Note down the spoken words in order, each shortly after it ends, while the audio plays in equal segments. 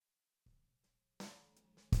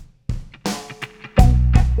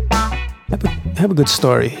have a good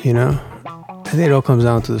story, you know? I think it all comes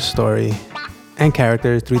down to the story and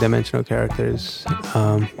characters, three-dimensional characters.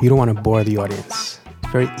 You don't want to bore the audience.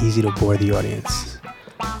 It's very easy to bore the audience.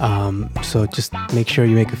 So just make sure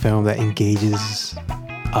you make a film that engages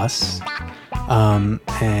us.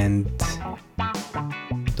 And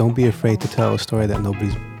don't be afraid to tell a story that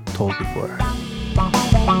nobody's told before.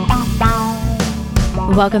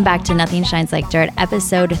 Welcome back to Nothing Shines Like Dirt,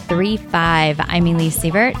 episode 35. I'm Elise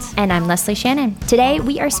Sievert. And I'm Leslie Shannon. Today,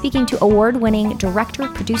 we are speaking to award-winning director,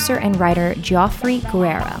 producer, and writer Geoffrey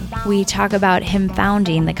Guerrero. We talk about him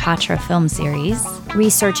founding the Katra film series,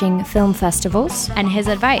 researching film festivals, and his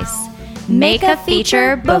advice. Make a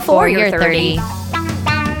feature before you're 30.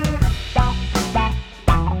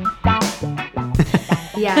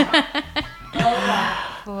 Yeah.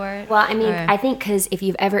 Well, I mean, I think because if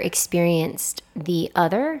you've ever experienced the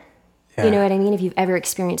other, you know what I mean? If you've ever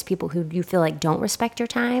experienced people who you feel like don't respect your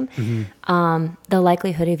time, the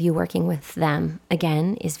likelihood of you working with them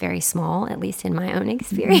again is very small, at least in my own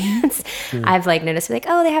experience. I've like noticed like,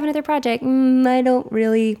 oh, they have another project. I don't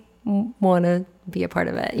really want to be a part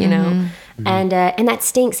of it, you know? And that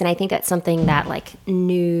stinks. And I think that's something that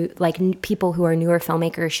people who are newer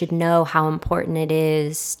filmmakers should know how important it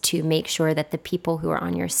is to make sure that the people who are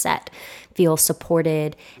on your set feel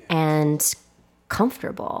supported and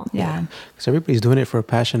comfortable. Yeah. Because everybody's doing it for a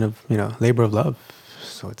passion of, labor of love.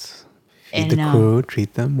 So it's feed the crew,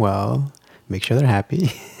 treat them well, make sure they're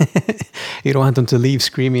happy. You don't want them to leave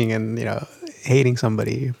screaming and, hating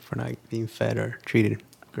somebody for not being fed or treated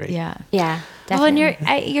great. Yeah, definitely. Well,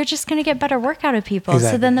 and you're just going to get better work out of people.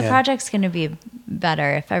 Exactly, so then the project's going to be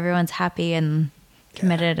better if everyone's happy and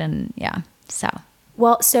committed so.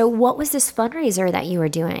 Well, so what was this fundraiser that you were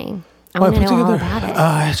doing? I want to know all about it.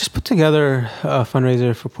 I just put together a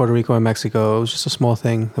fundraiser for Puerto Rico and Mexico. It was just a small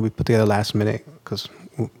thing that we put together last minute because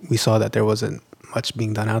we saw that there wasn't much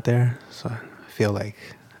being done out there. So I feel like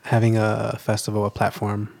having a festival, a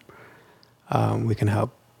platform, we can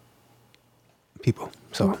help people.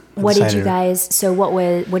 So what did you guys? So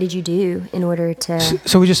what did you do in order to?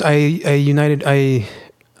 So we just I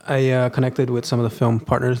connected with some of the film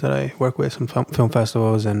partners that I work with, some film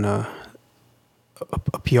festivals and a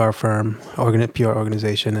PR firm, PR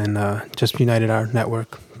organization, and just united our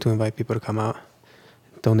network to invite people to come out.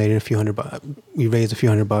 Donated a few $100. We raised a few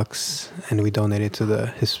 $100 and we donated to the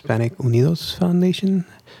Hispanic Unidos Foundation.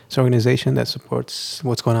 It's an organization that supports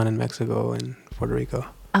what's going on in Mexico and Puerto Rico.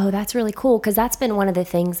 Oh, that's really cool because that's been one of the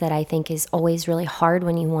things that I think is always really hard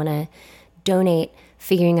when you want to donate,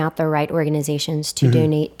 figuring out the right organizations to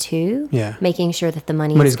donate to, making sure that the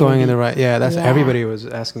money's going in the right, everybody was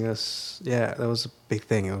asking us, that was a big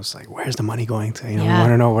thing. It was like, where's the money going to? We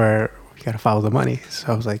want to know where, we got to follow the money.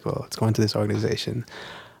 So I was like, well, it's going to this organization.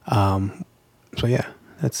 That's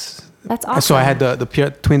awesome. So I had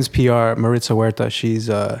the Twins PR, Maritza Huerta,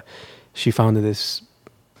 she founded this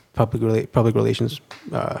public relations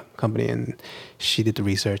company, and she did the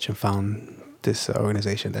research and found this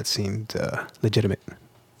organization that seemed legitimate.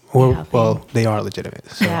 Well, they are legitimate.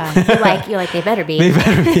 So. Yeah. You're like, they better be. They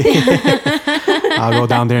better be. I'll go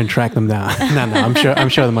down there and track them down. No, I'm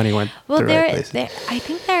sure the money went to the right place. I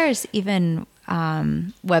think there's even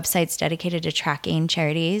websites dedicated to tracking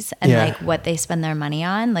charities and what they spend their money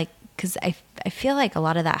on. Because I feel like a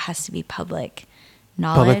lot of that has to be public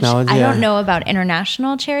knowledge. I don't know about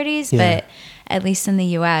international charities, but at least in the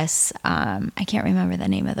US, I can't remember the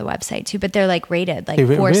name of the website too, but they're rated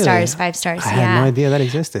 4 stars, 5 stars. I had no idea that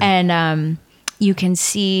existed. And you can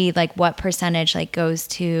see what percentage goes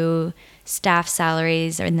to staff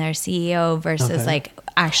salaries and their CEO versus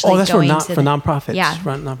actually that's going for nonprofits. Yeah.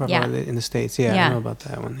 For nonprofit in the States. I know about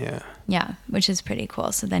that one. Yeah, which is pretty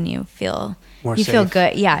cool. So then you feel more feel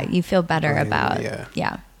good. Yeah, you feel better about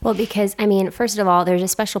Well, because, first of all, there's a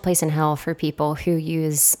special place in hell for people who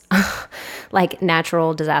use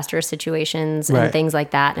natural disaster situations and things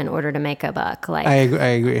like that in order to make a buck. I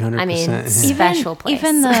agree 100%. Special place.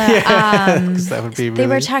 Even the, that would be really, they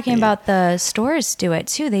were talking about the stores do it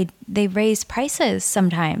too. They raise prices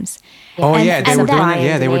sometimes. Oh, they were doing that.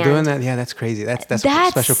 Yeah, they were doing that. Yeah, that's crazy. That's a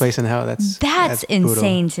special place in hell. That's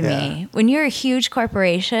insane to me. When you're a huge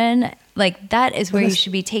corporation, that is where you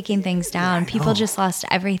should be taking things down. People just lost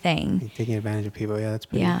everything. You're taking advantage of people. Yeah, that's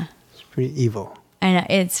pretty. Yeah, it's pretty evil. I know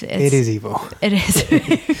it is evil. It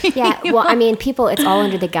is. Yeah. Well, people, it's all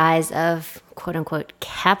under the guise of quote unquote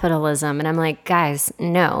capitalism, and I'm like, guys,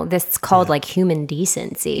 no, this is called human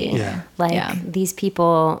decency. Yeah. These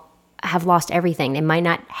people. have lost everything. They might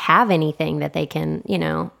not have anything that they can,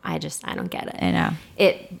 I don't get it. I know.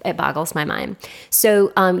 It boggles my mind.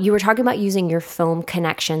 So you were talking about using your film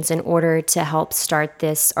connections in order to help start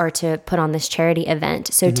this or to put on this charity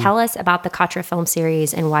event. So tell us about the Katra Film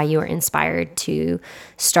Series and why you were inspired to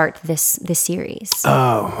start this series.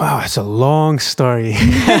 Oh, wow. It's a long story.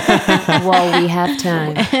 Well, we have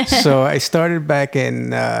time. So I started back in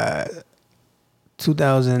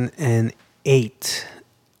 2008.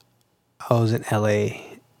 I was in LA,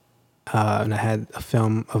 and I had a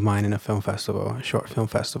film of mine in a film festival, a short film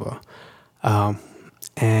festival.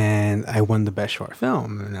 And I won the best short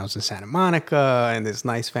film. And I was in Santa Monica in this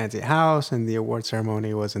nice fancy house, and the award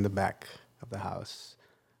ceremony was in the back of the house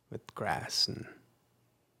with grass. And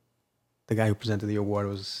the guy who presented the award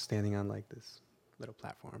was standing on like this little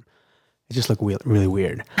platform. It just looked really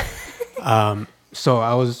weird. So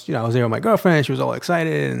I was there with my girlfriend. She was all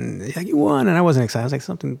excited, and like, you won, and I wasn't excited. I was like,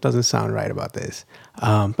 something doesn't sound right about this.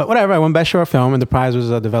 But whatever. I won Best Short Film, and the prize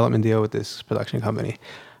was a development deal with this production company.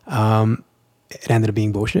 It ended up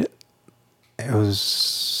being bullshit. It was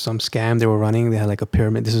some scam they were running. They had like a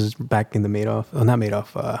pyramid. This is back in the Madoff, not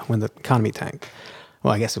Madoff, when the economy tanked.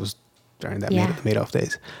 Well, I guess it was during that Madoff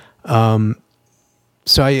days.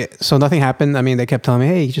 So nothing happened. I mean, they kept telling me,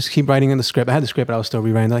 hey, just keep writing in the script. I had the script, but I was still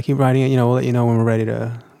rewriting. Like, keep writing it, we'll let you know when we're ready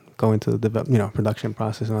to go into the production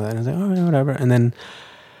process and all that. And I was like, all right, whatever. And then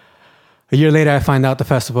a year later, I find out the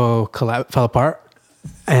festival fell apart,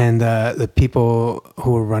 and the people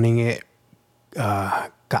who were running it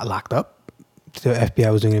got locked up. The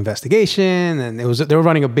FBI was doing an investigation, and they were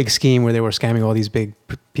running a big scheme where they were scamming all these big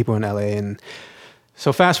people in LA. And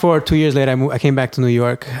so fast forward 2 years later, I came back to New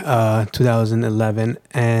York, 2011,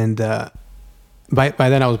 and by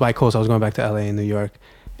then I was bi-coast. I was going back to LA and New York,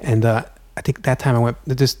 and I think that time I went.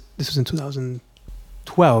 This was in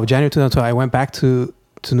 2012, January 2012. I went back to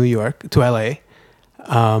New York, to LA,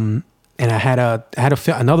 and I had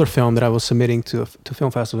another film that I was submitting to film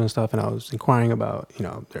festivals and stuff, and I was inquiring about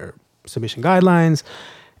their submission guidelines,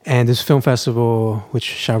 and this film festival, which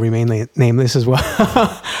shall remain nameless as well.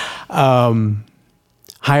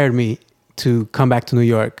 Hired me to come back to New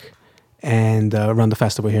York and run the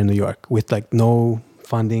festival here in New York with like no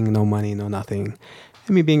funding, no money, no nothing.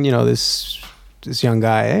 And me being, this young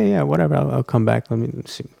guy, hey, yeah, whatever, I'll come back. Let me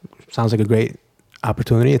see. Sounds like a great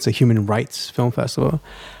opportunity. It's a human rights film festival.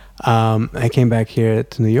 I came back here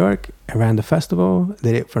to New York. I ran the festival,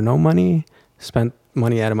 did it for no money, spent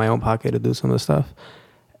money out of my own pocket to do some of the stuff.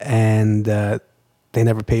 And they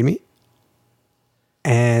never paid me.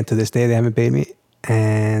 And to this day, they haven't paid me.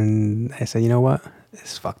 And I said, you know what?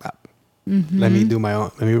 It's fucked up. Mm-hmm. Let me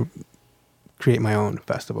create my own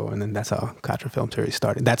festival. And then that's how Katra Film Series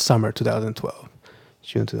started. That summer, 2012,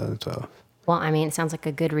 June 2012. Well, I mean, it sounds like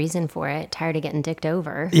a good reason for it. Tired of getting dicked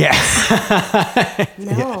over. Yeah.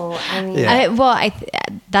 No, yeah. I mean. Yeah.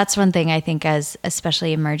 That's one thing I think as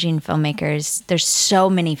especially emerging filmmakers, there's so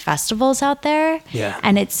many festivals out there. Yeah.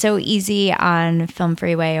 And it's so easy on Film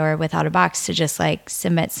Freeway or Without a Box to just like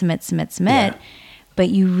submit. Yeah. But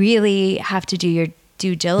you really have to do your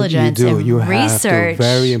due diligence and research.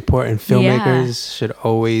 Very important. Filmmakers should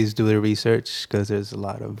always do their research because there's a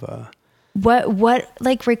lot of... What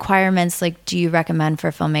like requirements like do you recommend for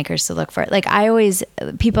filmmakers to look for? Like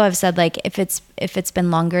people have said like if it's been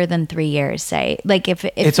longer than 3 years, say like if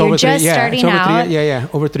you're just starting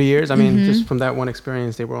out. Over 3 years. I mean, just from that one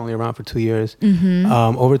experience, they were only around for 2 years.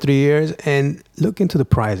 Over 3 years, and look into the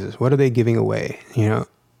prizes. What are they giving away?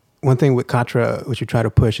 One thing with Katra, which we try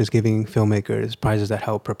to push, is giving filmmakers prizes that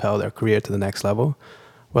help propel their career to the next level,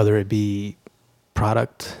 whether it be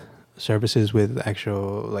product, services with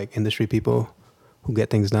actual like industry people who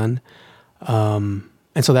get things done. And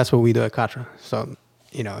so that's what we do at Katra. So,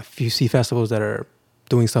 if you see festivals that are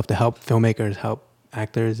doing stuff to help filmmakers, help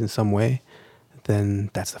actors in some way,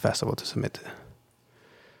 then that's the festival to submit to.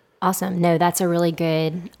 Awesome. No, that's a really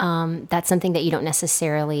good, that's something that you don't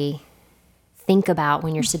necessarily think about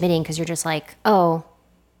when you're submitting because you're just like, oh,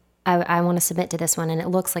 I want to submit to this one and it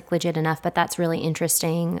looks like legit enough, but that's really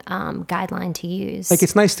interesting guideline to use. Like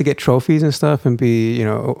it's nice to get trophies and stuff and be,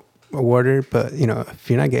 awarded, but if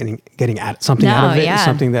you're not getting something out of it,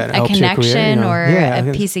 something that helps your career, a connection or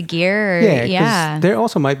a piece of gear. Or, there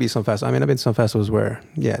also might be some festivals. I mean, I've been to some festivals where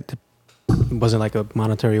it wasn't like a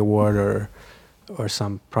monetary award or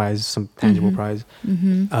some prize, some tangible prize.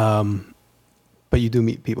 But you do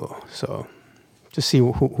meet people, so. Just see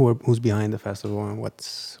who's behind the festival and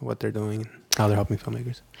what they're doing, and how they're helping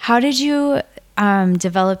filmmakers. How did you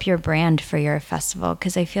develop your brand for your festival?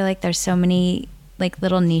 Because I feel like there's so many like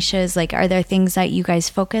little niches. Like, are there things that you guys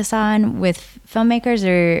focus on with filmmakers,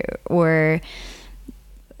 or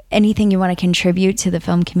anything you want to contribute to the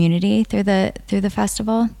film community through the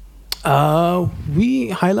festival? We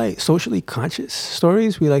highlight socially conscious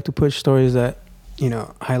stories. We like to push stories that,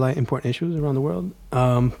 highlight important issues around the world.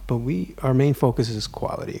 But our main focus is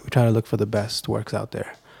quality. We try to look for the best works out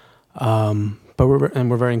there. But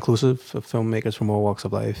we're very inclusive of filmmakers from all walks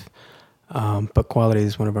of life. But quality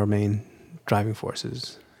is one of our main driving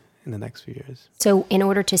forces in the next few years. So in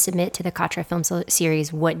order to submit to the Katra Film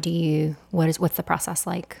Series, what's the process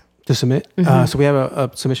like? To submit? Mm-hmm. So we have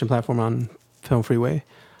a submission platform on Film Freeway.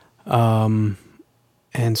 And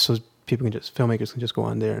so filmmakers can just go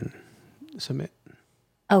on there and submit.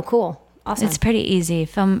 Oh, cool. Awesome. It's pretty easy.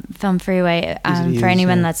 Film Freeway, for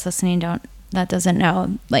anyone that's listening, that doesn't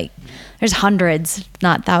know, like, there's hundreds,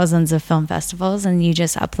 not thousands of film festivals, and you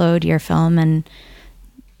just upload your film and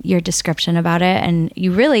your description about it, and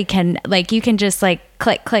you really can, like, you can just like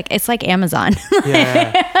click. It's like Amazon.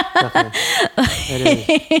 Yeah, definitely.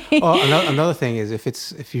 It is. Oh, another thing is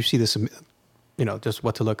if you see this, just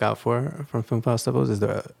what to look out for from film festivals is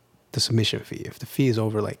the submission fee. If the fee is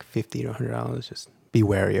over like $50 to $100, just be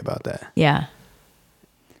wary about that. Yeah.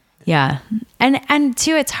 Yeah. And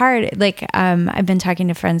too, it's hard. Like, I've been talking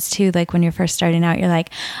to friends too, like when you're first starting out, you're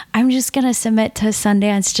like, I'm just going to submit to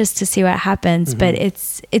Sundance just to see what happens. Mm-hmm. But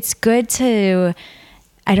it's good to,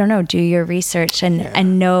 I don't know, do your research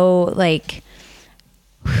and know, like,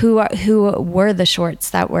 who were the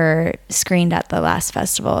shorts that were screened at the last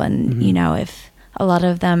festival. And, mm-hmm. If a lot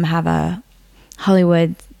of them have a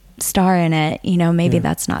Hollywood star in it, maybe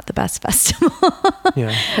that's not the best festival.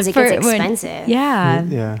 Yeah, because it gets expensive.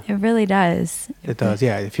 Yeah, it really does. It does.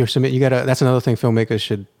 Yeah, if you're that's another thing filmmakers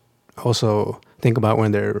should also think about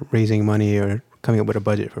when they're raising money or coming up with a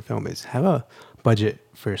budget for film, is have a budget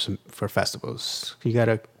for festivals. You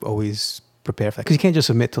gotta always prepare for that, because you can't just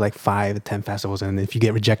submit to like 5 to 10 festivals, and if you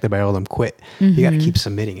get rejected by all of them, quit. Mm-hmm. You gotta keep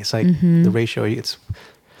submitting. It's like the ratio. It's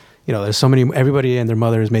there's so many, everybody and their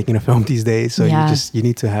mother is making a film these days. So you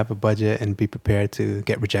need to have a budget and be prepared to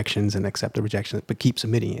get rejections and accept the rejections, but keep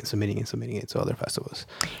submitting it to other festivals.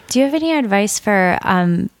 Do you have any advice for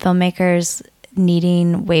filmmakers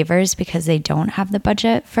needing waivers because they don't have the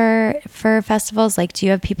budget for festivals? Like, do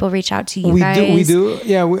you have people reach out to you guys? We do.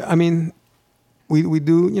 Yeah. We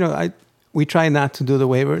do, we try not to do the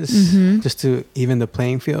waivers, mm-hmm. just to even the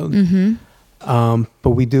playing field. Mm-hmm. But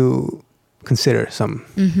we do consider some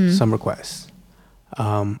requests.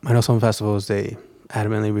 I know some festivals, they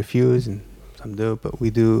adamantly refuse, and some do, but we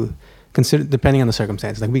do consider, depending on the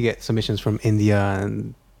circumstances. Like, we get submissions from India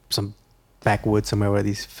and some backwoods somewhere where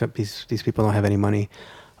these people don't have any money.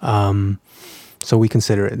 So we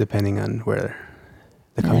consider it depending on where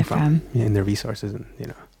they're coming from. And their resources, and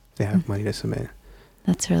if they have money to submit.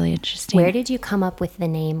 That's really interesting. Where did you come up with the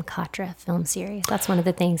name Katra Film Series? That's one of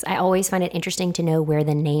the things I always find it interesting to know where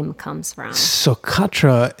the name comes from. So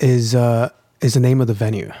Katra is the name of the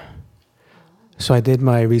venue. So I did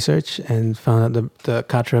my research and found out the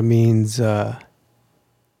Katra means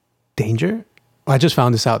danger. Well, I just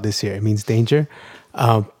found this out this year. It means danger,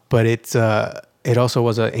 but it also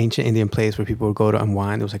was an ancient Indian place where people would go to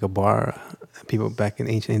unwind. It was like a bar. People back in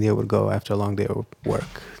ancient India would go after a long day of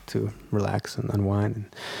work to relax and unwind. And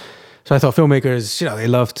so I thought filmmakers, they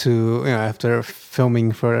love to, after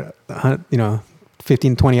filming for,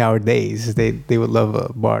 15, 20-hour days, they would love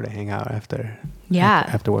a bar to hang out after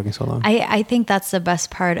working so long. I think that's the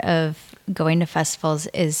best part of going to festivals,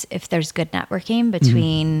 is if there's good networking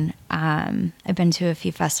between, I've been to a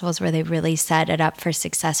few festivals where they really set it up for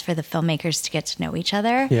success for the filmmakers to get to know each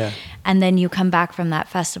other. Yeah. And then you come back from that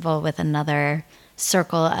festival with another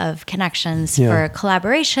circle of connections for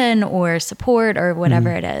collaboration or support or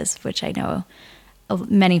whatever it is, which I know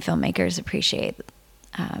many filmmakers appreciate.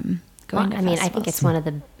 I think it's one of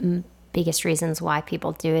the biggest reasons why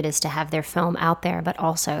people do it, is to have their film out there, but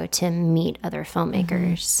also to meet other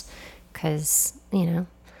filmmakers, because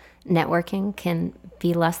networking can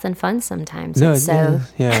be less than fun sometimes. No,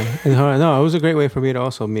 it was a great way for me to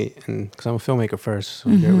also meet, and because I'm a filmmaker first,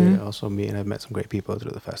 so a great way to also meet, and I've met some great people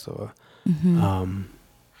through the festival. Mm-hmm.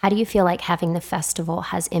 How do you feel like having the festival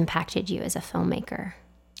has impacted you as a filmmaker?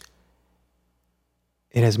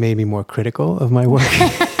 It has made me more critical of my work.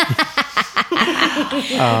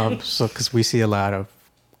 Because we see a lot of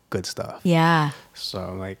good stuff. Yeah. So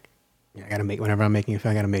I'm like, I gotta whenever I'm making a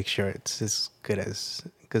film, I gotta make sure it's as good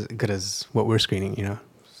as what we're screening,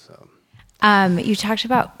 So. You talked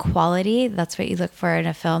about quality. That's what you look for in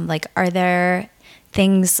a film. Like, are there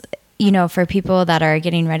things, for people that are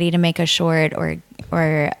getting ready to make a short or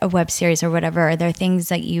a web series or whatever, are there things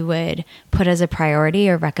that you would put as a priority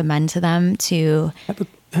or recommend to them to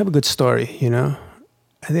have a good story?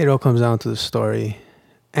 I think it all comes down to the story.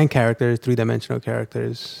 and characters, 3-dimensional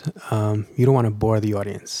characters. You don't want to bore the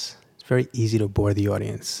audience. It's very easy to bore the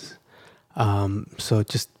audience. So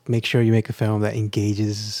just make sure you make a film that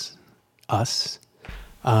engages us,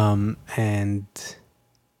 and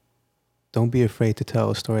don't be afraid to tell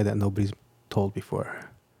a story that nobody's told before.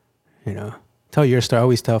 You know, tell your story. I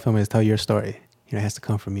always tell filmmakers, tell your story. You know, it has to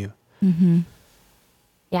come from you. Mm-hmm.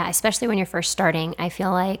 Yeah, especially when you're first starting. I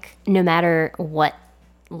feel like no matter what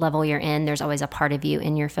level you're in, there's always a part of you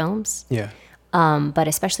in your films. Yeah. But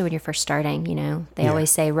especially when you're first starting, you know, they always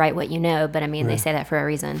say, write what you know, but I mean, they say that for a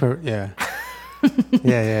reason. Yeah.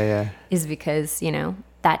 Is because, you know,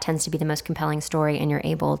 that tends to be the most compelling story, and you're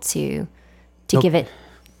able to give it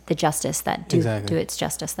the justice that do its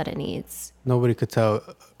justice that it needs. Nobody could tell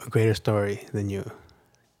a greater story than you.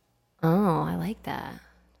 Oh, I like that.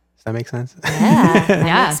 Does that make sense? Yeah.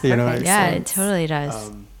 Yeah. You know, yeah, it totally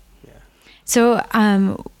does. So,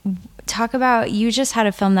 talk about, you just had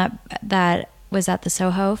a film that was at the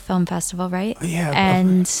Soho Film Festival, right? Yeah.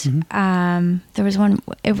 And there was one,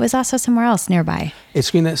 it was also somewhere else nearby. It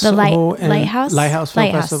screened at Soho and Lighthouse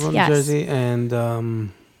Film Festival in New Jersey,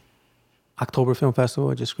 and October Film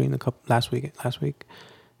Festival. It just screened last week.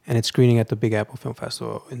 And it's screening at the Big Apple Film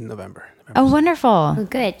Festival in November. Oh, wonderful. Oh,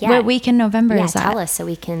 good. Yeah. What week in November is that? Tell us so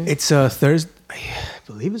we can. It's Thursday. I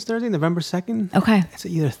believe it's Thursday, November 2nd. Okay. It's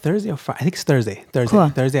either Thursday or Friday. I think it's Thursday. Cool.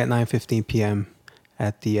 Thursday at 9:15 p.m.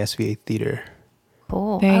 at the SVA Theater.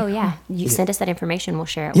 Cool. Very yeah. You send us that information. We'll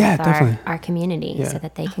share it with our community so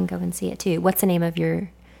that they can go and see it too. What's the name of your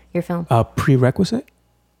film? Prerequisite.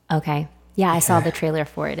 Okay. Yeah, I saw the trailer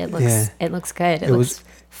for it. It looks good. It looks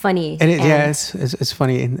funny. And it's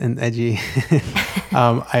funny and edgy.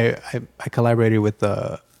 I collaborated with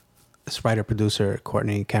this writer producer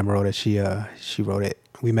Courtney Camerota. She wrote it.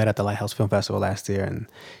 We met at the Lighthouse Film Festival last year, and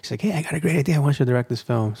she's like, "Hey, I got a great idea. I want you to direct this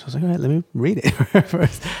film." So I was like, "All right, let me read it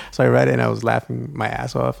first." So I read it, and I was laughing my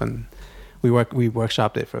ass off. And we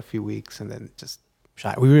workshopped it for a few weeks, and then just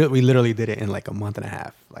shot. We literally did it in like a month and a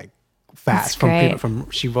half, like fast. From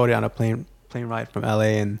she wrote it on a plane ride from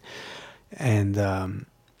LA, and then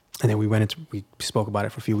we spoke about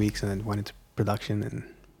it for a few weeks, and then went into production and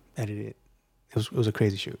edited it. It was a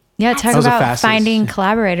crazy shoot. Yeah, talk about finding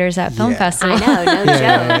collaborators at film festivals. I know, no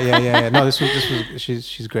joke. Yeah. No, this was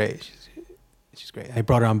she's great. She's great. I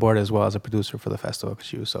brought her on board as well as a producer for the festival because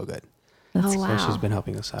she was so good. Wow. So she's been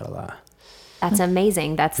helping us out a lot. That's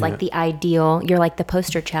amazing. That's like the ideal. You're like the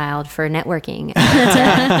poster child for networking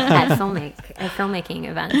at filmmaking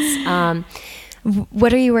events.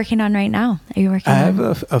 What are you working on right now? Are you working? I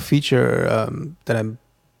have a feature that I'm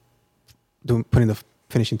putting the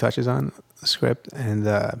finishing touches on the script, and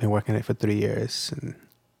I've been working on it for 3 years,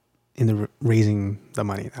 and raising the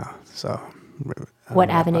money now. So, what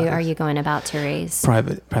avenue are you going about to raise?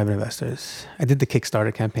 Private investors. I did the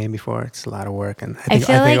Kickstarter campaign before. It's a lot of work, and I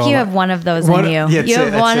feel like you have one of those in you. You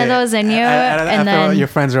have one of those in you, and then your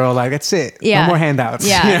friends are all like, "That's it. No more handouts."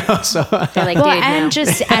 Yeah. You know, so they're like, and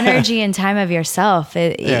just energy and time of yourself.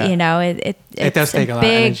 You know, it does take a lot of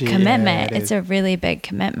energy. Commitment. It's a really big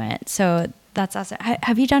commitment. So that's awesome.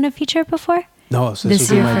 Have you done a feature before? No, so this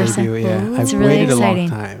will be my debut. Yeah, I've really waited exciting.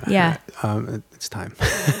 a long time. Yeah, it's time.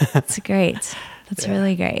 It's great. That's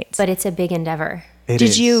really great. But it's a big endeavor.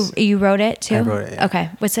 Did you wrote it too? I wrote it. Yeah. Okay,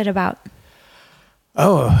 what's it about?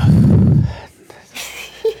 Oh,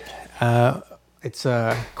 it's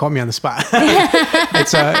caught me on the spot.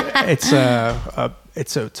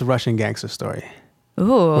 It's a Russian gangster story.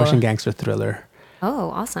 Ooh, Russian gangster thriller.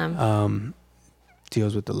 Oh, awesome.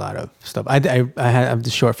 Deals with a lot of stuff. I have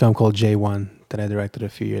this short film called J1 that I directed a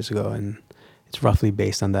few years ago, and it's roughly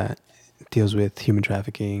based on that. It deals with human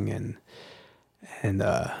trafficking and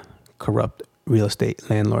corrupt real estate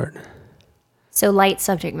landlord. So light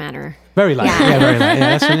subject matter. Very light. Yeah, very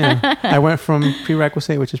light. Yeah, I went from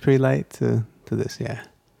Prerequisite, which is pretty light, to this. Yeah.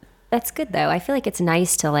 That's good though. I feel like it's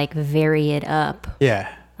nice to like vary it up. Yeah.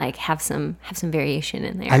 Like have some variation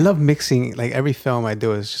in there. I love mixing. Like every film I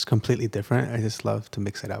do is just completely different. I just love to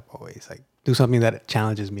mix it up always. Like do something that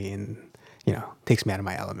challenges me and takes me out of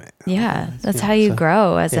my element. Yeah, that's how you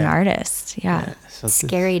grow as an artist. Yeah. So it's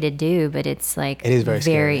scary to do, but it's like it is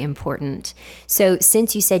very important. So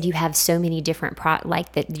since you said you have so many different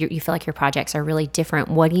you feel like your projects are really different,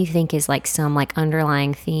 what do you think is like some like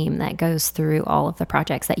underlying theme that goes through all of the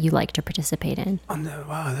projects that you like to participate in?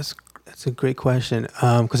 Wow, that's a great question.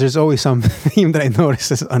 Because there's always some theme that I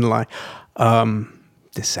notice is underlying.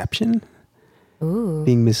 Deception. Ooh.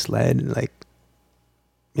 Being misled, like.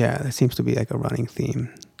 Yeah, that seems to be like a running theme.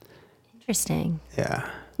 Interesting. Yeah.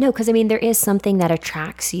 No, because I mean, there is something that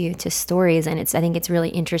attracts you to stories, and I think it's really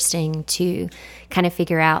interesting to kind of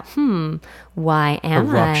figure out, why am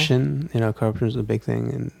corruption? Corruption is a big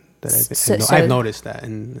thing, and that I've noticed that.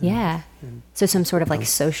 And so some sort of like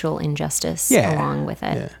social injustice along with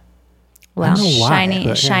it. Yeah. Well,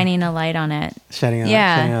 shining a light on it. Shining a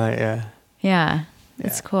light, yeah. Yeah,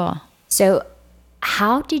 it's cool. So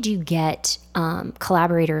how did you get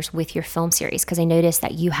collaborators with your film series? Because I noticed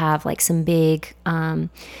that you have like some big,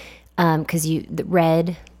 because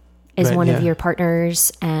Red is one of your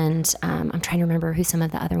partners, and I'm trying to remember who some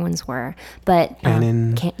of the other ones were. But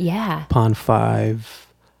Canon, Pond 5,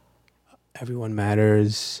 Everyone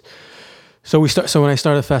Matters. So when I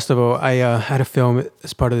started the festival, I had a film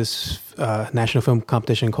as part of this national film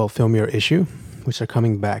competition called Film Your Issue, which are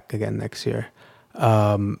coming back again next year.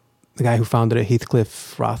 The guy who founded it,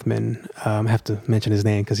 Heathcliff Rothman, I have to mention his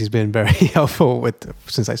name because he's been very helpful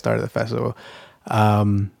since I started the festival.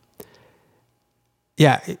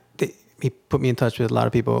 He put me in touch with a lot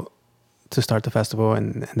of people to start the festival,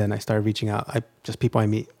 and then I started reaching out. Just people I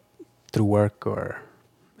meet through work or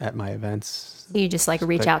at my events. You just like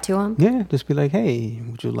reach out to them? Yeah, just be like, hey,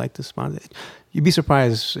 would you like to sponsor it? You'd be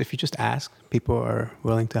surprised if you just ask. People are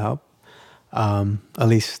willing to help. At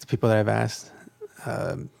least the people that I've asked.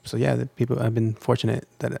 The people, I've been fortunate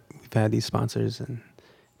that we've had these sponsors and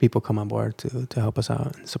people come on board to help us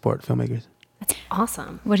out and support filmmakers. That's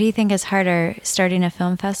awesome. What do you think is harder, starting a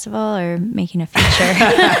film festival or making a feature?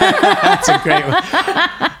 That's a great one.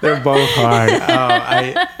 They're both hard.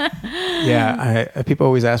 People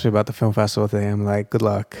always ask me about the film festival thing. I'm like, good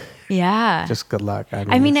luck. Yeah. Just good luck.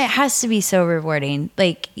 I mean, it has to be so rewarding.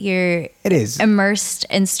 Like it is immersed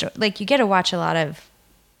in, like you get to watch a lot of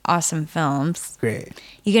awesome films. Great.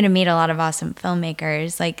 You get to meet a lot of awesome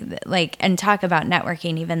filmmakers, like, and talk about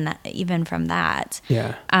networking even from that.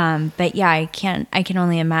 Yeah. But yeah, I can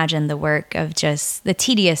only imagine the work of just the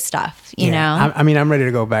tedious stuff, you know? I mean, I'm ready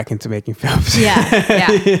to go back into making films. Yeah.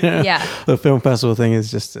 Yeah. The film festival thing is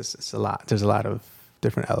just, it's a lot. There's a lot of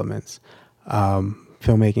different elements.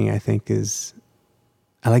 Filmmaking, I think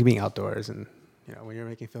I like being outdoors, and, when you're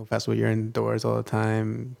making film festival, you're indoors all the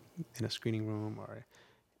time in a screening room or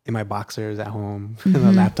in my boxers at home, in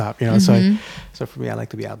a laptop, So for me, I like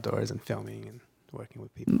to be outdoors and filming and working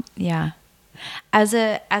with people. Yeah. As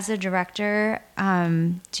a director,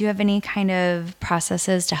 do you have any kind of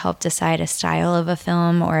processes to help decide a style of a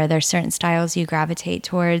film, or are there certain styles you gravitate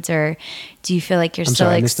towards, or do you feel like you're still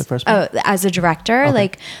I missed the first part. As a director,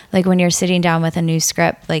 okay. like when you're sitting down with a new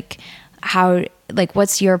script,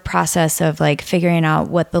 what's your process of like figuring out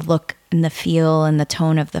what the look and the feel and the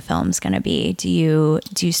tone of the film is going to be? Do you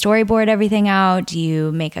storyboard everything out? Do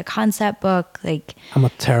you make a concept book? Like, I'm a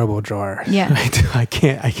terrible drawer. Yeah, I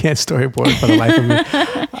can't storyboard for the life of me.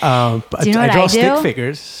 Do you know what I draw do? Stick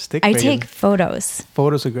figures. I take photos.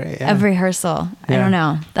 Photos are great. Yeah. Of rehearsal. Yeah. I don't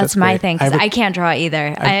know. That's my thing, because I can't draw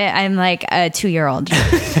either. I'm like a 2-year-old.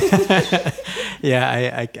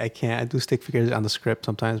 Yeah, I can't. I do stick figures on the script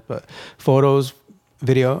sometimes, but photos,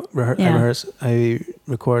 video, I rehearse. I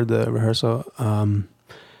record the rehearsal.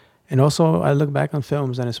 And also I look back on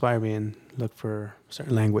films that inspire me and look for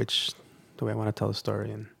certain language, the way I want to tell the story,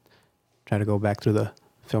 and try to go back through the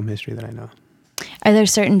film history that I know. Are there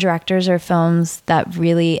certain directors or films that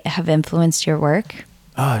really have influenced your work?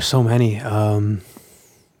 So many. I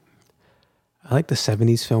like the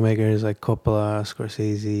 70s filmmakers like Coppola,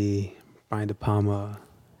 Scorsese, Brian De Palma,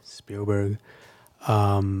 Spielberg.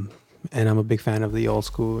 And I'm a big fan of the old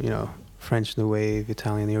school, French New Wave,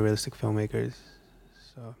 Italian neorealistic filmmakers.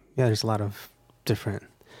 So yeah, there's a lot of different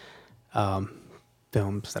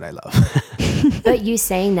films that I love. But you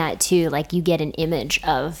saying that too, like you get an image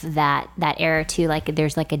of that era too. Like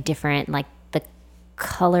there's like a different, like the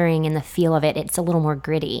coloring and the feel of it. It's a little more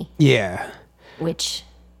gritty. Yeah. Which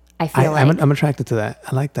I feel like I'm attracted to that.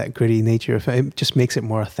 I like that gritty nature. It just makes it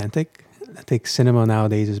more authentic. I think cinema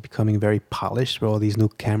nowadays is becoming very polished with all these new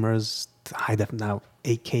cameras, high def now,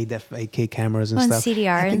 8K cameras and stuff.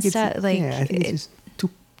 CDR and stuff. I think it's just too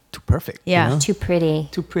perfect. Yeah, too pretty.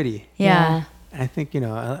 Too pretty. Yeah. I think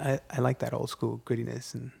I like that old school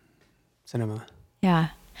grittiness in cinema. Yeah.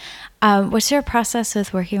 What's your process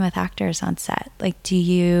with working with actors on set? Like, do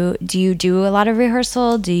you do a lot of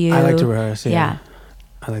rehearsal? I like to rehearse. Yeah.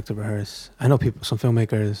 I like to rehearse. I know some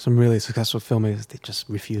filmmakers, some really successful filmmakers, they just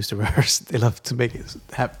refuse to rehearse. They love to make it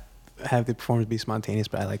have the performance be spontaneous,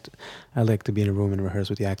 but I like to be in a room and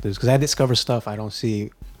rehearse with the actors, because I discover stuff I don't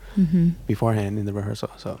see beforehand in the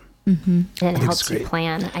rehearsal. So and it helps you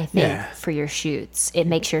plan, I think, for your shoots. It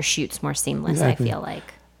makes your shoots more seamless. Exactly. I feel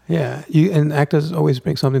like. Yeah, and actors always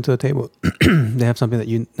bring something to the table. They have something that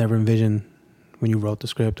you never envisioned when you wrote the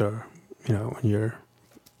script, or when you're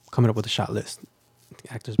coming up with a shot list,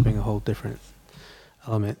 the actors bring a whole different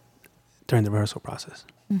element during the rehearsal process.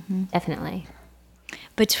 Mm-hmm. Definitely.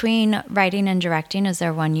 Between writing and directing, is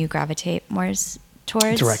there one you gravitate more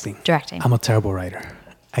towards? Directing. I'm a terrible writer.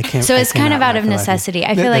 I can't. So it's kind of out of necessity.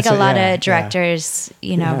 I feel like a lot of directors,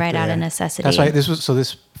 write out of necessity. That's why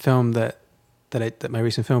this film that my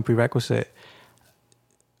recent film, Prerequisite,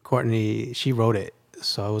 Courtney, she wrote it.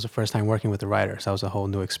 So it was the first time working with a writer. So that was a whole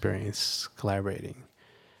new experience collaborating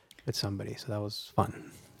with somebody. So that was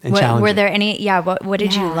fun and challenging. Were there any? Yeah. What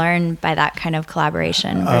did you learn by that kind of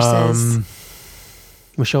collaboration versus?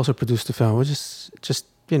 Well, she also produced the film. We're just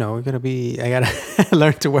I gotta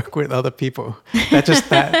learn to work with other people.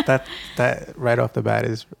 That right off the bat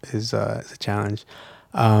is a challenge.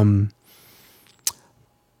 But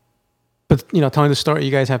telling the story,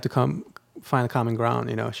 you guys have to find a common ground.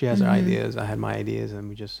 She has her ideas, I had my ideas, and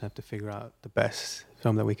we just have to figure out the best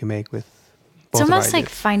film that we can make with. It's almost like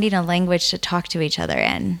finding a language to talk to each other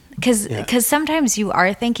in, because sometimes you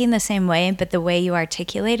are thinking the same way, but the way you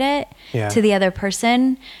articulate it to the other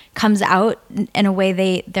person comes out in a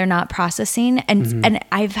way they're not processing. And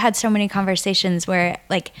I've had so many conversations where,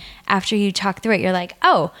 like, after you talk through it, you're like,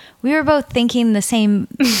 oh, we were both thinking the same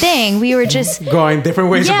thing. We were just going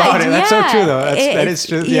different ways about it. That's so true, though. That is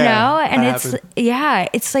true. And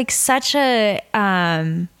it's like such a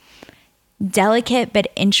delicate but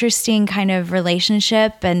interesting kind of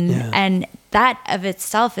relationship, and that of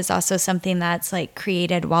itself is also something that's like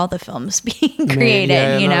created while the film's being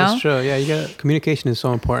created. That's true. Yeah, communication is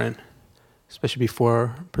so important, especially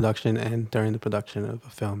before production and during the production of a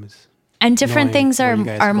film. And different things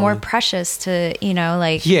are more precious to,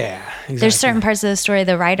 exactly. There's certain parts of the story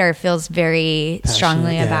the writer feels very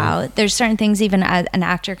strongly about. There's certain things, even as an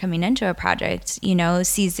actor coming into a project,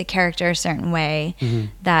 sees the character a certain way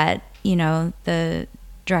that the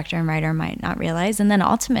director and writer might not realize. And then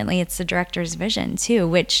ultimately it's the director's vision too,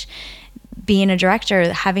 which, being a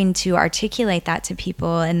director, having to articulate that to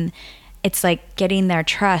people, and it's like getting their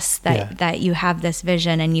trust that you have this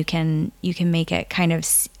vision, and you can make it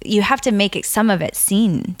you have to make some of it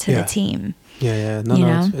seen to the team.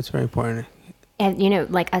 It's very important.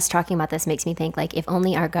 And, like, us talking about this makes me think, like, if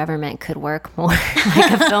only our government could work more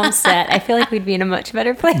like a film set, I feel like we'd be in a much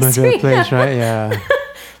better place. Right? Yeah.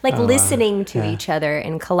 Like listening to each other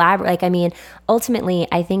and collaborate. Like, ultimately,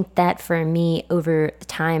 I think that for me over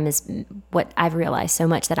time is what I've realized so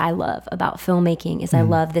much that I love about filmmaking is I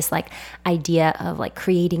love this like idea of like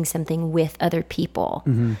creating something with other people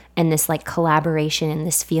and this like collaboration and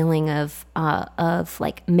this feeling of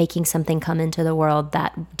like making something come into the world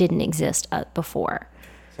that didn't exist before.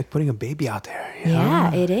 It's like putting a baby out there.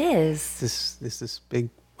 Yeah, it is. This big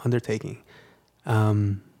undertaking.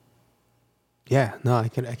 I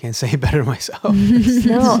can't say it better myself.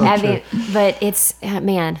 But it's,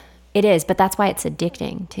 man, it is. But that's why it's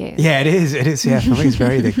addicting too. Yeah, it is. Yeah, filming is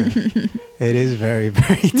very addictive. It is very,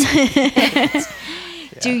 very addictive.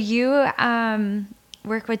 Do you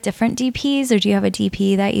work with different DPs, or do you have a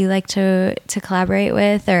DP that you like to collaborate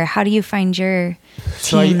with, or how do you find your team?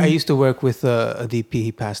 So I used to work with a DP.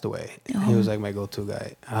 He passed away. He was like my go-to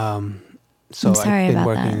guy. So I'm sorry I've been about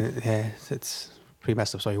working. that. Yeah, it's pretty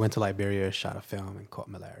messed up. So he went to Liberia, shot a film, and caught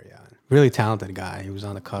malaria. Really talented guy. He was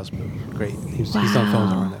on the cusp of great. He's done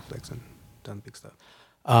films on Netflix and done big stuff.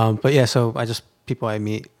 But yeah, so people I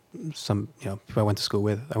meet, some people I went to school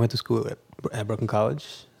with. I went to school at Brooklyn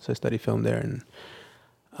College, so I studied film there, and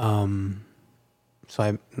so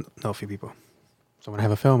I know a few people. So when I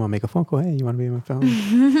have a film, I'll make a phone call. Hey, you want to be in my film?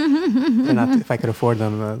 And if I could afford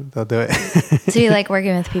them, they'll do it. So you like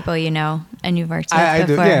working with people and you've worked with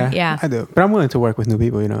before? Yeah, I do. But I'm willing to work with new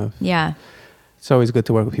people, Yeah. It's always good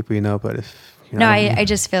to work with people but if... I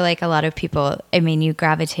just feel like a lot of people, you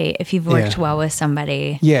gravitate, if you've worked well with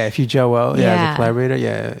somebody. Yeah, if you gel well, as a collaborator,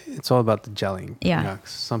 it's all about the gelling. Yeah.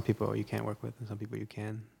 Some people you can't work with and some people you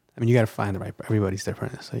can. You got to find the right... Everybody's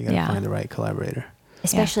different, so you got to find the right collaborator.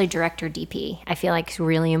 Especially director DP. I feel like it's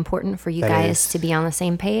really important for you guys to be on the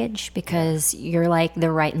same page because you're like the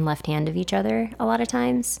right and left hand of each other a lot of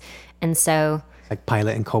times. And so... like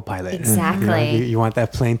pilot and co-pilot. Exactly. You want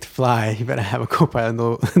that plane to fly, you better have a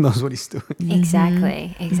co-pilot who knows what he's doing.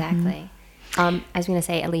 Exactly. I was going to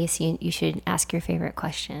say, Elise, you should ask your favorite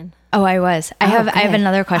question. Oh, I was. I have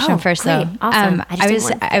another question first, great. though. Awesome.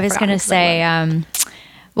 I was going to say...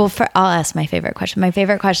 I'll ask my favorite question. My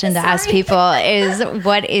favorite question to ask people is,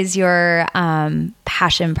 what is your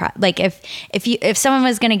passion? Like, if someone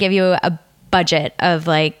was going to give you a budget of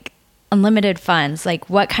like unlimited funds, like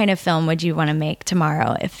what kind of film would you want to make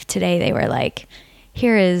tomorrow? If today they were like,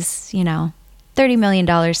 here is $30 $30 million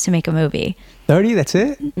to make a movie. 30, that's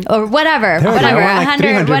it? Or whatever,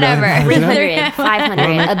 100, whatever. 300, 500,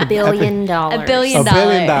 $1 billion. $1 billion. $1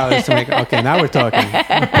 billion to make it. Okay, now we're talking.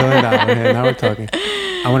 $1 billion. Yeah, now we're talking.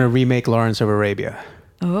 I want to remake Lawrence of Arabia.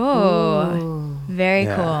 Oh, very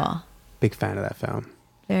cool. Big fan of that film.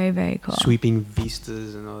 Very, very cool. Sweeping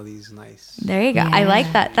vistas and all these nice. There you go. I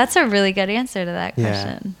like that. That's a really good answer to that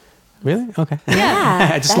question. Really? Okay.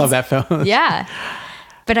 Yeah. I just love that film. Yeah.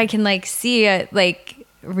 But I can like see it like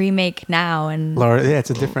remake now and Laura,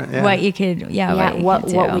 it's a different what you could what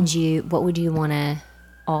would you want to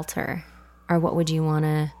alter, or what would you want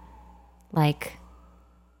to like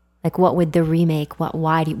what would the remake,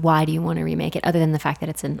 why do you want to remake it, other than the fact that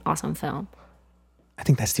it's an awesome film? I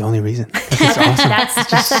think that's the only reason. It's awesome. That's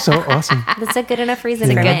just so awesome. That's a good enough reason.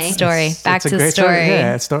 It's a good story. Back to the story.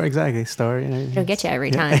 Yeah, story, exactly. Story. It'll get you every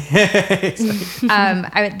time.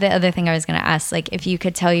 The other thing I was going to ask, like, if you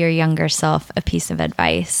could tell your younger self a piece of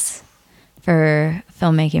advice for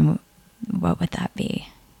filmmaking, what would that be?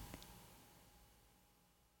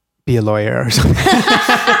 Be a lawyer or something.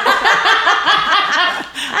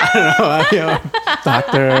 I don't know.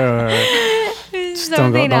 Doctor or... Just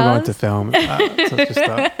don't go into film. No,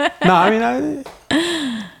 I mean, I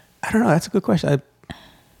don't know. That's a good question.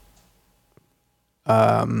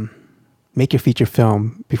 Make your feature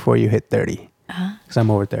film before you hit 30. Because I'm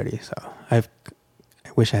over 30, so I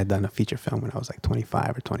wish I had done a feature film when I was like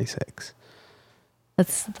 25 or 26.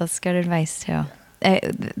 That's good advice too.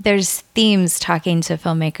 There's themes talking to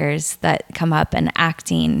filmmakers that come up, and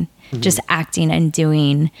acting, just acting and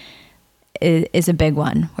doing is a big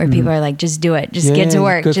one where people are like, just do it, just get to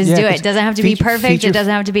work, just do it. It doesn't have to be perfect. It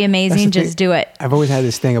doesn't have to be amazing. Just do it. I've always had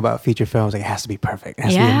this thing about feature films. Like, it has to be perfect. It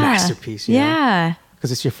has to be a masterpiece. You know?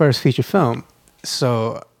 Because it's your first feature film.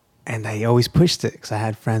 So, and I always pushed it because I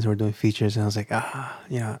had friends who were doing features, and I was like, I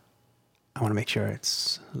want to make sure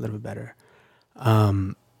it's a little bit better.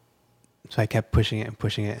 So I kept pushing it,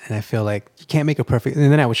 and I feel like you can't make a perfect.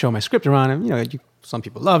 And then I would show my script around, and some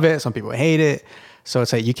people love it, some people hate it. So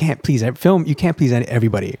it's like you can't please film. You can't please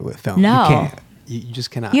everybody with film. No, you can't. You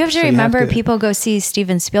just cannot. You have to remember, people go see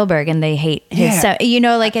Steven Spielberg and they hate his stuff.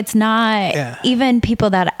 Like, it's not even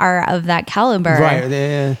people that are of that caliber. Right.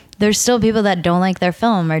 Yeah. There's still people that don't like their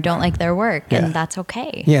film or don't like their work, and that's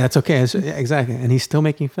okay. Yeah, that's okay. Exactly. And he's still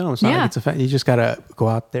making films. You just gotta go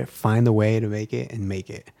out there, find a way to make it, and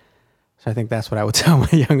make it. So I think that's what I would tell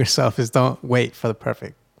my younger self: is don't wait for the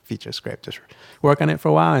perfect feature script. Just work on it for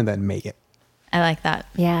a while and then make it. I like that.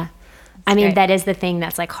 Yeah. I mean, that is the thing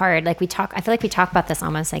that's like hard. Like I feel like we talk about this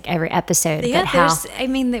almost like every episode. Yeah,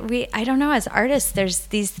 I don't know, as artists, there's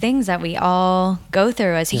these things that we all go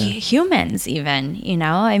through as humans even,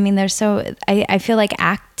 I mean, I feel like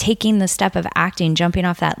taking the step of acting, jumping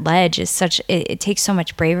off that ledge is it takes so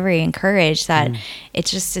much bravery and courage that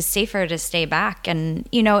it's just safer to stay back. And,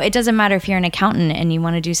 it doesn't matter if you're an accountant and you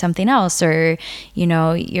want to do something else, or,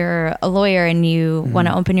 you're a lawyer and you want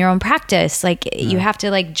to open your own practice. Like, you have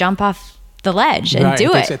to like jump off the ledge and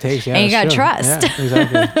do it. And you got to trust. Yeah,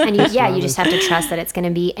 exactly. And you just have to trust that it's going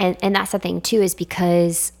to be, and that's the thing too, is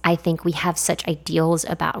because I think we have such ideals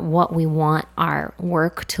about what we want our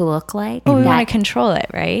work to look like. Well, we want to control it,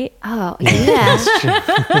 right? Oh, yeah.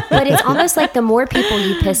 But it's almost like the more people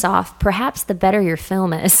you piss off, perhaps the better your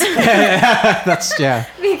film is. Because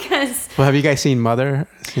have you guys seen Mother?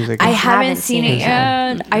 Seems like I haven't seen it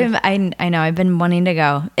yet. I know. I've been wanting to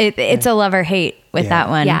go. It's a love or hate with that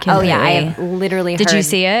one. Yeah. Completely. Oh yeah. I have literally. Did you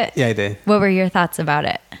see it? Yeah, I did. What were your thoughts about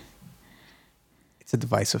it? It's a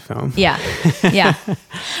divisive film. Yeah. Yeah.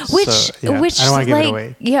 Which I don't want to give it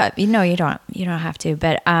away. Yeah. You don't have to.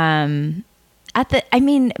 But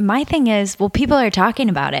my thing is, people are talking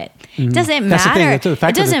about it. It doesn't matter. It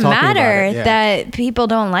doesn't matter that people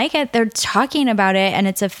don't like it. They're talking about it, and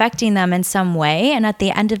it's affecting them in some way. And at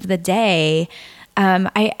the end of the day,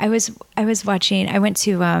 I was watching. I went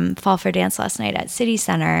to Fall for Dance last night at City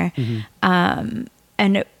Center,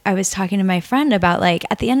 and I was talking to my friend about, like,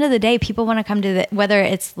 at the end of the day, people want to come to whether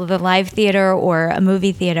it's the live theater or a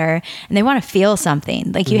movie theater, and they want to feel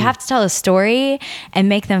something. Like, you have to tell a story and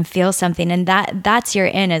make them feel something. And that's your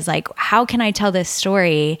in, is like, how can I tell this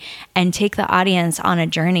story and take the audience on a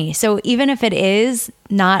journey? So even if it is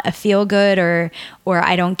not a feel good, or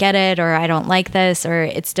I don't get it, or I don't like this, or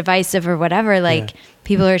it's divisive or whatever,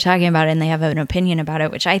 people are talking about it and they have an opinion about it,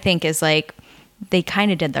 which I think is like, they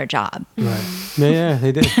kind of did their job. Right. Yeah,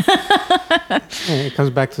 they did. It comes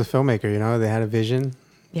back to the filmmaker, they had a vision.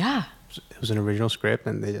 Yeah. It was an original script,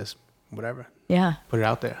 and they just, whatever. Yeah. Put it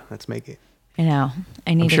out there. Let's make it. I know.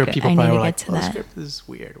 I'm sure people probably were like, the script is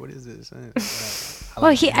weird. What is this?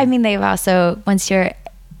 They've also, once you're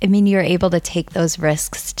I mean, you're able to take those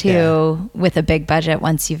risks too with a big budget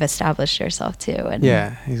once you've established yourself too. And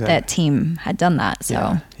exactly. That team had done that.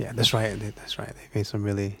 So yeah, that's right. That's right. They made some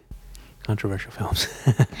really controversial films,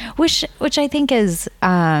 which I think is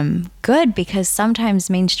good, because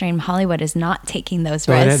sometimes mainstream Hollywood is not taking those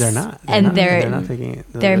risks. They're not, they're not taking it.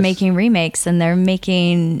 They're making remakes, and they're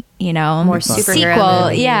making more superhero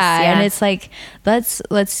movies. Yeah, and it's like let's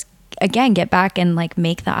again get back and like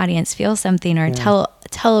make the audience feel something, or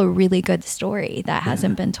tell a really good story that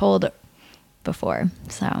hasn't been told before.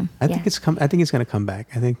 So I think it's going to come back.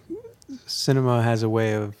 I think cinema has a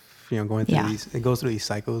way of going through these. It goes through these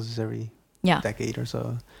cycles every decade or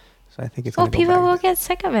so. So I think it's. Well, people will get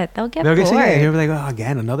sick of it. They'll get bored. They'll be like,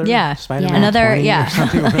 again, another Spider-Man. Another, or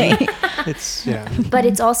something. It's But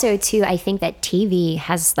it's also too. I think that TV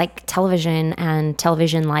has like television and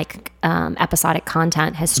television like episodic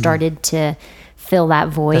content has started to fill that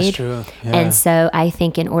void. That's true. Yeah. And so I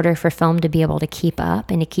think in order for film to be able to keep up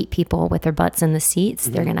and to keep people with their butts in the seats,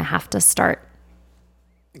 they're going to have to start.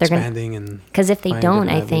 Expanding because if they don't,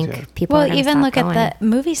 I think people. Well, even look at the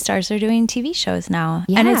movie stars are doing TV shows now,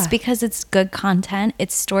 and it's because it's good content.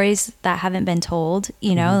 It's stories that haven't been told.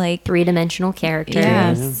 Like 3-dimensional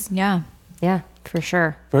characters. Yeah, for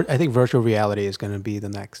sure. I think virtual reality is going to be the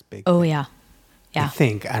next big. Oh thing. Yeah.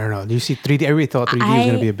 I don't know. Do you see 3D? Everybody thought 3D was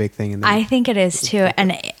going to be a big thing. I think it is too,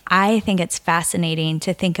 and I think it's fascinating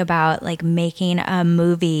to think about like making a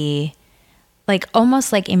movie. Like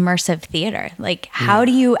almost like immersive theater. Like how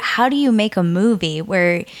do you make a movie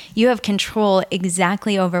where you have control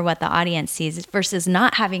exactly over what the audience sees versus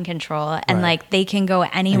not having control, and like they can go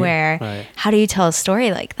anywhere. Right. How do you tell a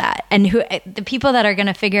story like that? And the people that are going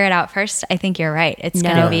to figure it out first, I think you're right. It's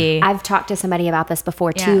going to be. I've talked to somebody about this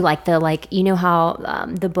before too. Like how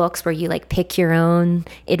the books where you like pick your own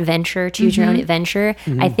adventure, choose your own adventure.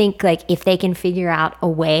 I think like if they can figure out a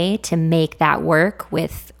way to make that work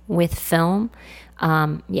with film,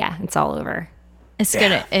 it's all over. It's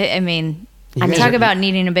gonna. I mean, I'm talking about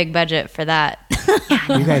needing a big budget for that.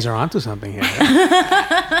 You guys are onto something here.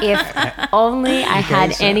 If only I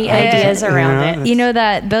had any ideas around it. You know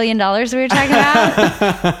that $1 billion we were talking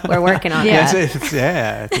about? We're working on it. I think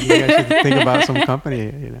you guys should think about some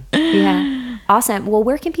company. Yeah. Awesome. Well,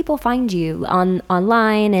 where can people find you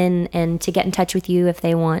online and to get in touch with you if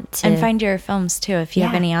they want to? And find your films too, if you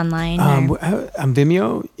have any online. I'm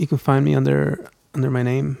Vimeo. You can find me under my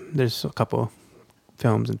name. There's a couple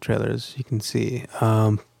films and trailers you can see.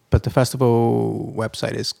 But the festival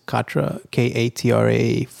website is Katra,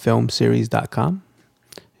 Katra filmseries.com.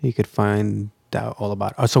 You could find out all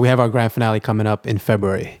about it. So we have our grand finale coming up in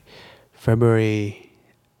February.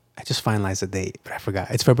 I just finalized the date, but I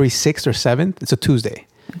forgot. It's February 6th or 7th. It's a Tuesday.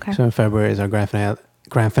 Okay. So in February is our grand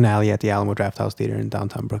finale at the Alamo Drafthouse Theater in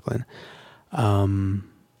downtown Brooklyn. And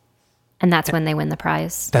that's when they win the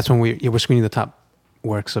prize. That's when we're screening the top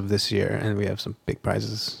works of this year, and we have some big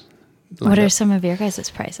prizes. What are some of your guys'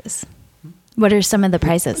 prizes? What are some of the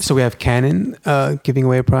prizes? So we have Canon giving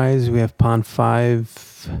away a prize. We have Pond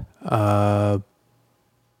 5.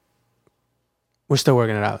 We're still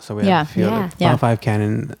working it out. So we have a few other. Pond 5,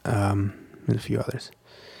 Canon, and a few others.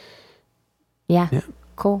 Yeah.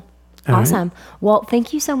 Cool. Awesome. Right. Well,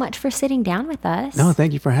 thank you so much for sitting down with us. No,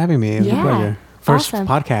 thank you for having me. It was a pleasure. First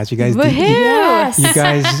podcast, you guys. You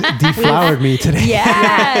guys deflowered me today.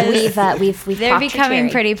 Yeah, we've. They're becoming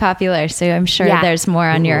pretty popular, so I'm sure there's more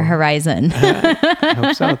on your horizon. I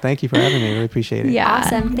hope so. Thank you for having me. Really appreciate it. Yeah,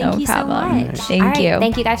 awesome. Thank you so much. Thank you.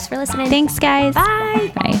 Thank you guys for listening. Thanks, guys.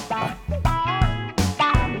 Bye. Bye.